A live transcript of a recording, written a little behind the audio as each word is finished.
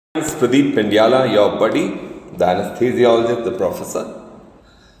It's Pradeep Pendyala, your buddy, the anesthesiologist, the professor.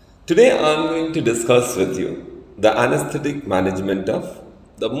 Today I'm going to discuss with you the anesthetic management of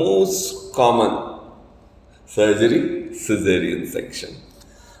the most common surgery, Caesarean section.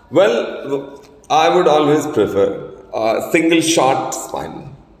 Well, I would always prefer a single shot spinal.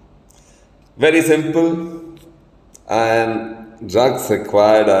 Very simple, and drugs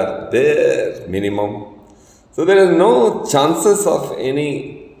required are bare minimum. So there is no chances of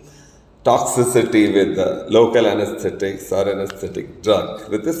any toxicity with the local anesthetics or anesthetic drug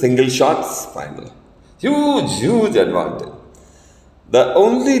with a single shot spinal. Huge advantage. The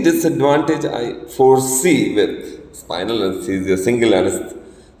only disadvantage I foresee with spinal anesthesia,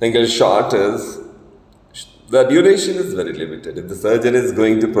 single shot, is the duration is very limited. If the surgeon is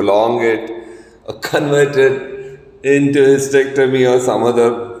going to prolong it or convert it into hysterectomy or some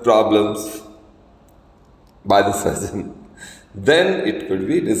other problems by the surgeon, then it could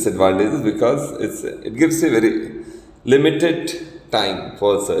be disadvantages because it gives you very limited time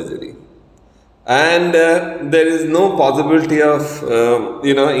for surgery, and there is no possibility of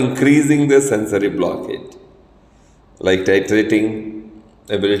increasing the sensory blockade, like titrating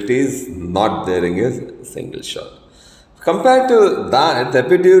ability is not there in a single shot. Compared to that,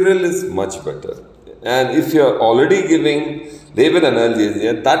 epidural is much better, and if you are already giving labor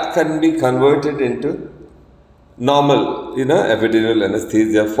analgesia, that can be converted into normal, epidural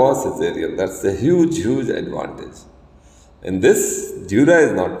anesthesia for cesarean. That's a huge advantage. In this, dura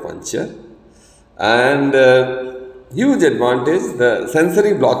is not puncture, and huge advantage, the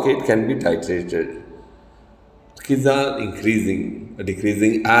sensory blockade can be titrated. Kids are increasing or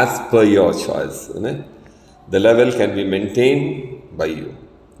decreasing as per your choice. The level can be maintained by you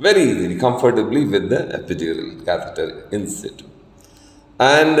very easily, comfortably with the epidural catheter in situ.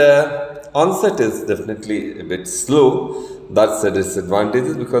 And onset is definitely a bit slow. That's a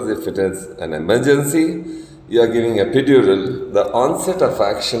disadvantage, because if it is an emergency, you are giving epidural, the onset of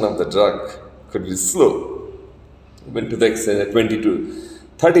action of the drug could be slow, even to the extent of 20 to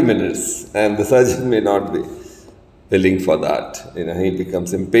 30 minutes, and the surgeon may not be willing for that. He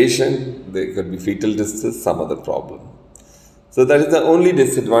becomes impatient, there could be fetal distress, some other problem. So that is the only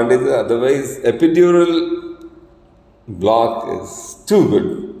disadvantage. Otherwise, epidural block is too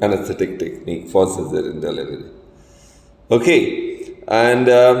good anesthetic technique for cesarean delivery. Okay, and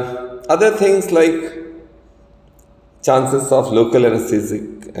other things like chances of local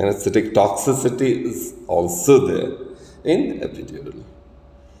anesthetic toxicity is also there in epidural.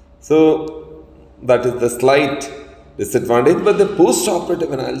 So that is the slight disadvantage, but the post-operative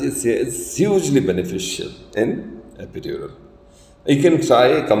analgesia is hugely beneficial in epidural. You can try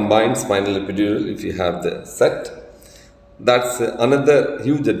a combined spinal epidural if you have the set. That's another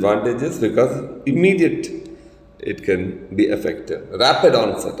huge advantage, because immediate it can be effective, rapid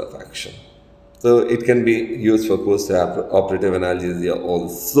onset of action. So it can be used for post-operative analgesia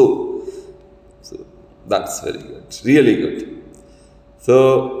also. So that's very good, really good.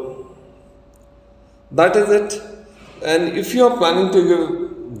 So that is it. And if you are planning to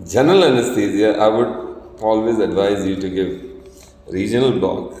give general anesthesia, I would always advise you to give regional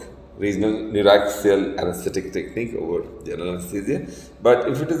neuraxial anesthetic technique over general anesthesia. But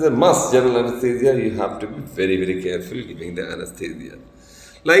if it is a must general anesthesia, you have to be very careful giving the anesthesia.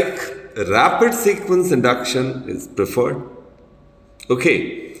 Like rapid sequence induction is preferred.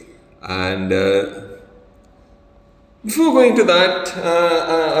 Okay, and before going to that,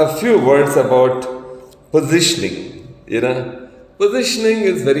 a few words about positioning. Positioning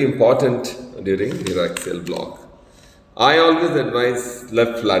is very important during neuraxial block. I always advise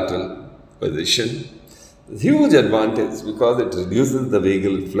left lateral position. Huge advantage, because it reduces the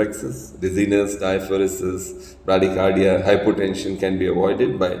vagal reflexes, dizziness, diaphoresis, bradycardia, hypotension can be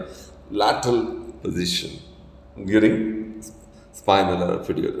avoided by lateral position during spinal or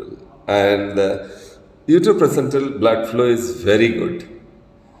epidural. And uteroplacental blood flow is very good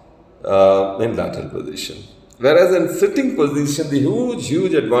in lateral position. Whereas in sitting position, the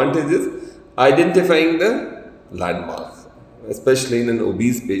huge advantage is identifying the landmarks, especially in an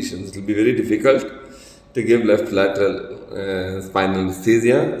obese patient. It will be very difficult to give left lateral spinal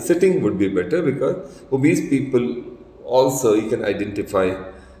anesthesia. Sitting would be better, because obese people also you can identify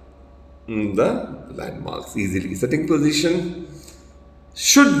the landmarks easily. Sitting position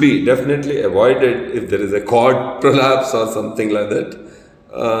should be definitely avoided if there is a cord prolapse or something like that.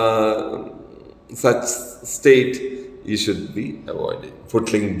 Such state you should be avoiding.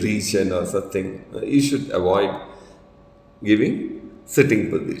 Footling breach or something, you should avoid giving sitting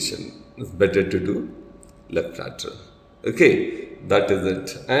position. It's better to do left lateral. Okay, that is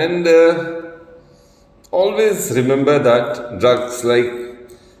it. And always remember that drugs like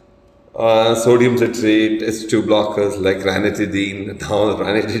Sodium citrate, H2 blockers like ranitidine. Now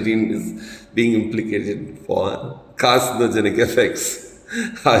ranitidine is being implicated for carcinogenic effects.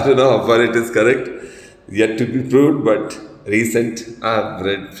 I don't know how far it is correct, yet to be proved, but recent I've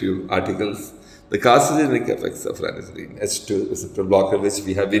read few articles. The carcinogenic effects of ranitidine, H2 receptor blocker, which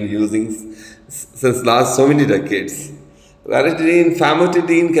we have been using since last so many decades. Ranitidine,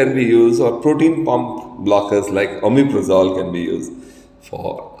 famotidine can be used, or protein pump blockers like omeprazole can be used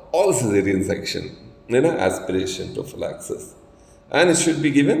for all cesarean section, aspiration prophylaxis. And it should be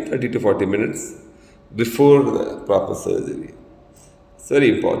given 30 to 40 minutes before the proper surgery. It's very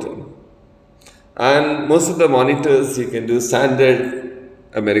important. And most of the monitors you can do standard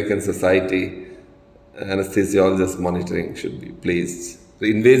American Society anesthesiologist monitoring should be placed.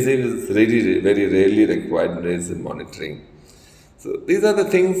 The invasive is really very rarely required invasive monitoring. So these are the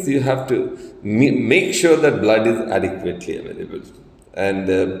things you have to make sure that blood is adequately available. And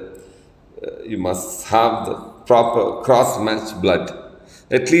you must have the proper cross-matched blood,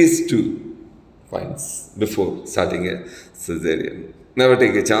 at least 2 points before starting a cesarean. Never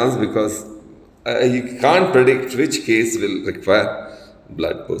take a chance, because you can't predict which case will require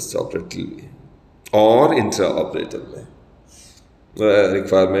blood post-operatively or intraoperatively. The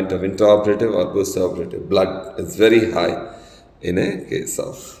requirement of intraoperative or post-operative blood is very high in a case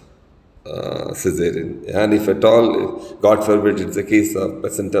of cesarean. And if at all, if, God forbid, it's a case of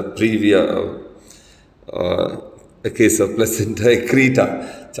placenta previa or a case of placenta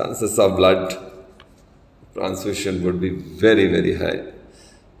accreta, chances of blood transfusion would be very, very high.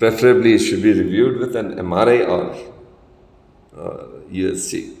 Preferably, it should be reviewed with an MRI or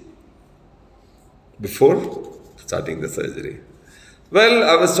USG before starting the surgery. Well,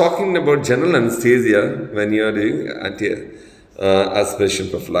 I was talking about general anesthesia. When you are doing aspiration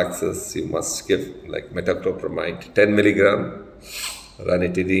prophylaxis, you must give like metoclopramide, 10 milligram,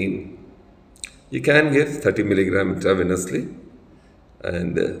 ranitidine. You can give 30 milligram intravenously,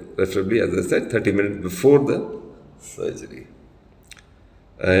 and preferably, as I said, 30 minutes before the surgery.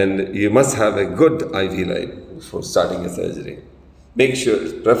 And you must have a good IV line before starting a surgery. Make sure,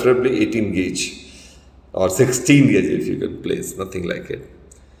 preferably 18 gauge or 16 gauge if you can place, nothing like it.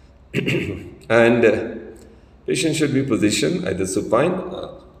 And patient should be positioned either supine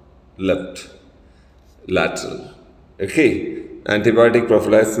or left lateral. Okay, antibiotic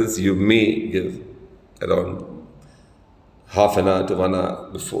prophylaxis you may give around half an hour to 1 hour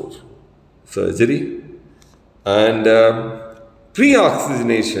before surgery. And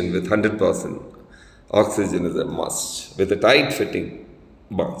pre-oxygenation with 100% oxygen is a must, with a tight fitting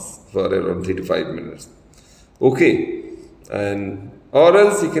mask for around 3 to 5 minutes. Okay, and or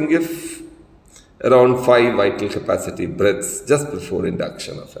else you can give around 5 vital capacity breaths just before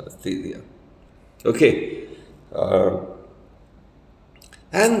induction of anesthesia. Okay,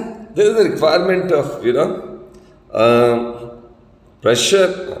 and there is a requirement of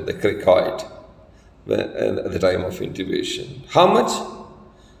pressure on the cricoid at the time of intubation. How much?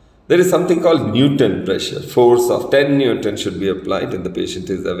 There is something called Newton pressure. Force of 10 Newton should be applied when the patient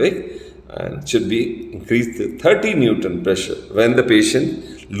is awake, and should be increased to 30 Newton pressure when the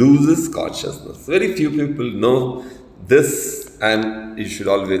patient loses consciousness. Very few people know this, and you should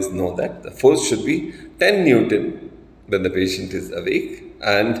always know that the force should be 10 Newton when the patient is awake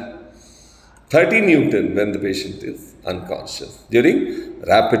and 30 Newton when the patient is unconscious during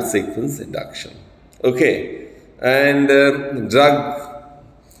rapid sequence induction. Okay, and drug,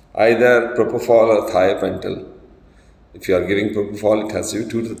 either propofol or thiopental. If you are giving propofol, it has to be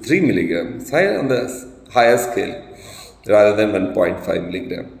 2 to 3 milligrams, higher on the higher scale rather than 1.5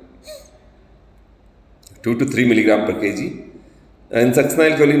 milligram. 2 to 3 milligram per kg. And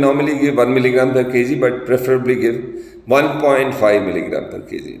succinylcholine normally give 1 milligram per kg, but preferably give 1.5 milligram per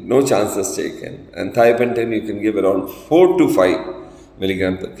kg. No chances taken. And thiopental you can give around 4 to 5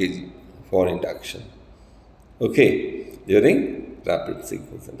 milligram per kg for induction. Okay, during rapid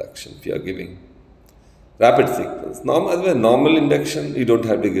sequence induction, if you are giving rapid sequence. Normal induction, you don't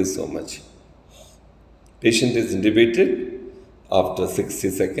have to give so much. Patient is intubated after 60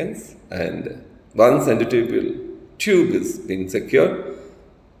 seconds, and once endotracheal tube is being secured,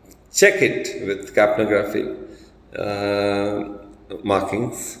 check it with capnographic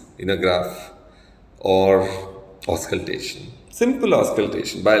markings in a graph or auscultation. Simple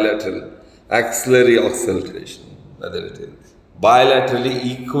auscultation, bilateral, axillary auscultation, whether it is bilaterally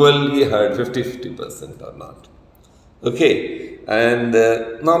equally heard 50% or not. Okay, and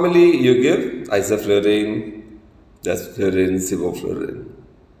normally you give isoflurane, desflurane,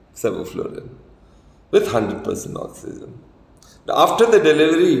 sevoflurane with 100% oxygen. Now, after the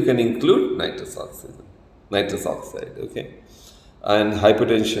delivery, you can include nitrous oxide. Okay, And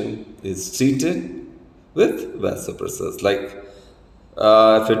hypertension is treated with vasopressors like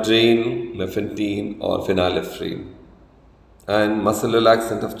ephedrine, mephentine, or phenylephrine. And muscle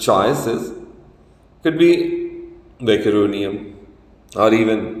relaxant of choice could be vecuronium, or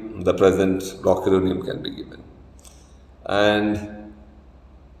even the present rocuronium can be given. And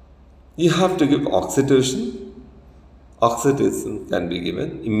you have to give oxytocin. Oxytocin can be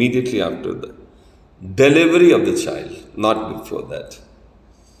given immediately after the delivery of the child, not before that.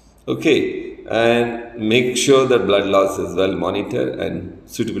 Okay, and make sure that blood loss is well monitored and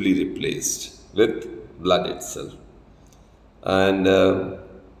suitably replaced with blood itself. And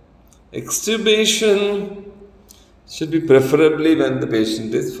extubation should be preferably when the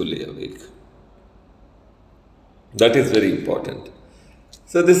patient is fully awake. That is very important.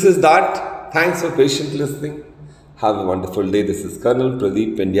 So this is that. Thanks for patient listening. Have a wonderful day. This is Colonel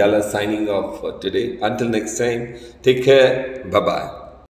Pradeep Pendyala signing off for today. Until next time, take care. Bye-bye.